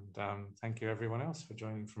us. And thank you, everyone else, for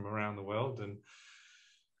joining from around the world. And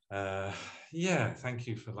yeah, thank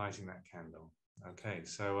you for lighting that candle. Okay,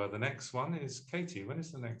 so the next one is Katie. When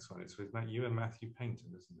is the next one? It's with you and Matthew Painton,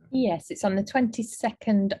 isn't it? Yes, it's on the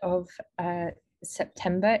 22nd of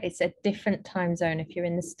September. It's a different time zone. If you're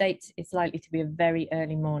in the States, it's likely to be a very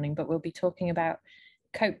early morning, but we'll be talking about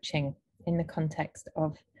coaching in the context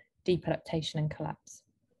of deep adaptation and collapse.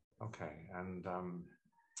 Okay, and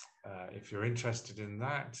if you're interested in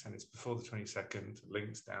that, and it's before the 22nd,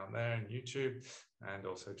 links down there in YouTube, and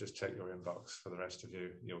also just check your inbox for the rest of you.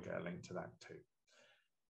 You'll get a link to that too.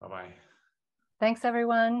 Bye-bye. Thanks,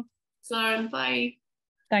 everyone. So, bye.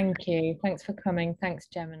 Thank you. Thanks for coming. Thanks,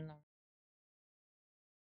 Jem and Lauren.